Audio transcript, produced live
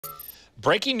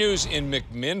Breaking news in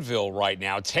McMinnville right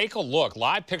now. Take a look.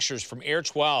 Live pictures from Air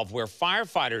 12 where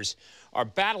firefighters are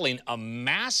battling a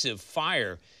massive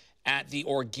fire at the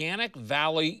Organic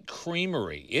Valley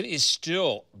Creamery. It is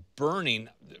still burning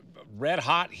red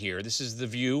hot here. This is the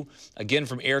view, again,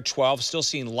 from Air 12. Still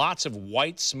seeing lots of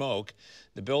white smoke.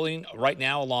 The building right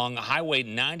now along Highway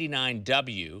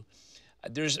 99W.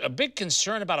 There's a big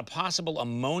concern about a possible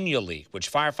ammonia leak,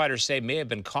 which firefighters say may have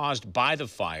been caused by the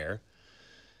fire.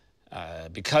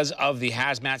 Because of the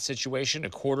hazmat situation, a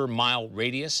quarter-mile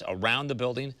radius around the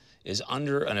building is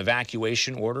under an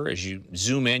evacuation order. As you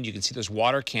zoom in, you can see those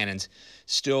water cannons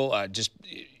still just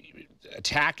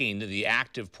attacking the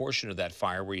active portion of that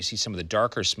fire where you see some of the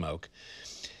darker smoke.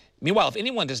 Meanwhile, if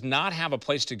anyone does not have a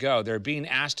place to go, they're being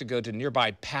asked to go to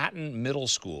nearby Patton Middle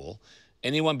School.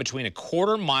 Anyone between a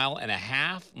quarter-mile and a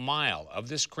half-mile of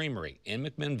this creamery in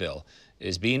McMinnville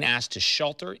is being asked to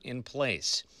shelter in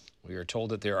place. We are told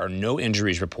that there are no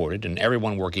injuries reported, and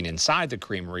everyone working inside the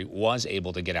creamery was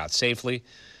able to get out safely.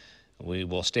 We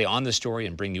will stay on the story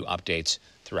and bring you updates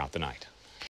throughout the night.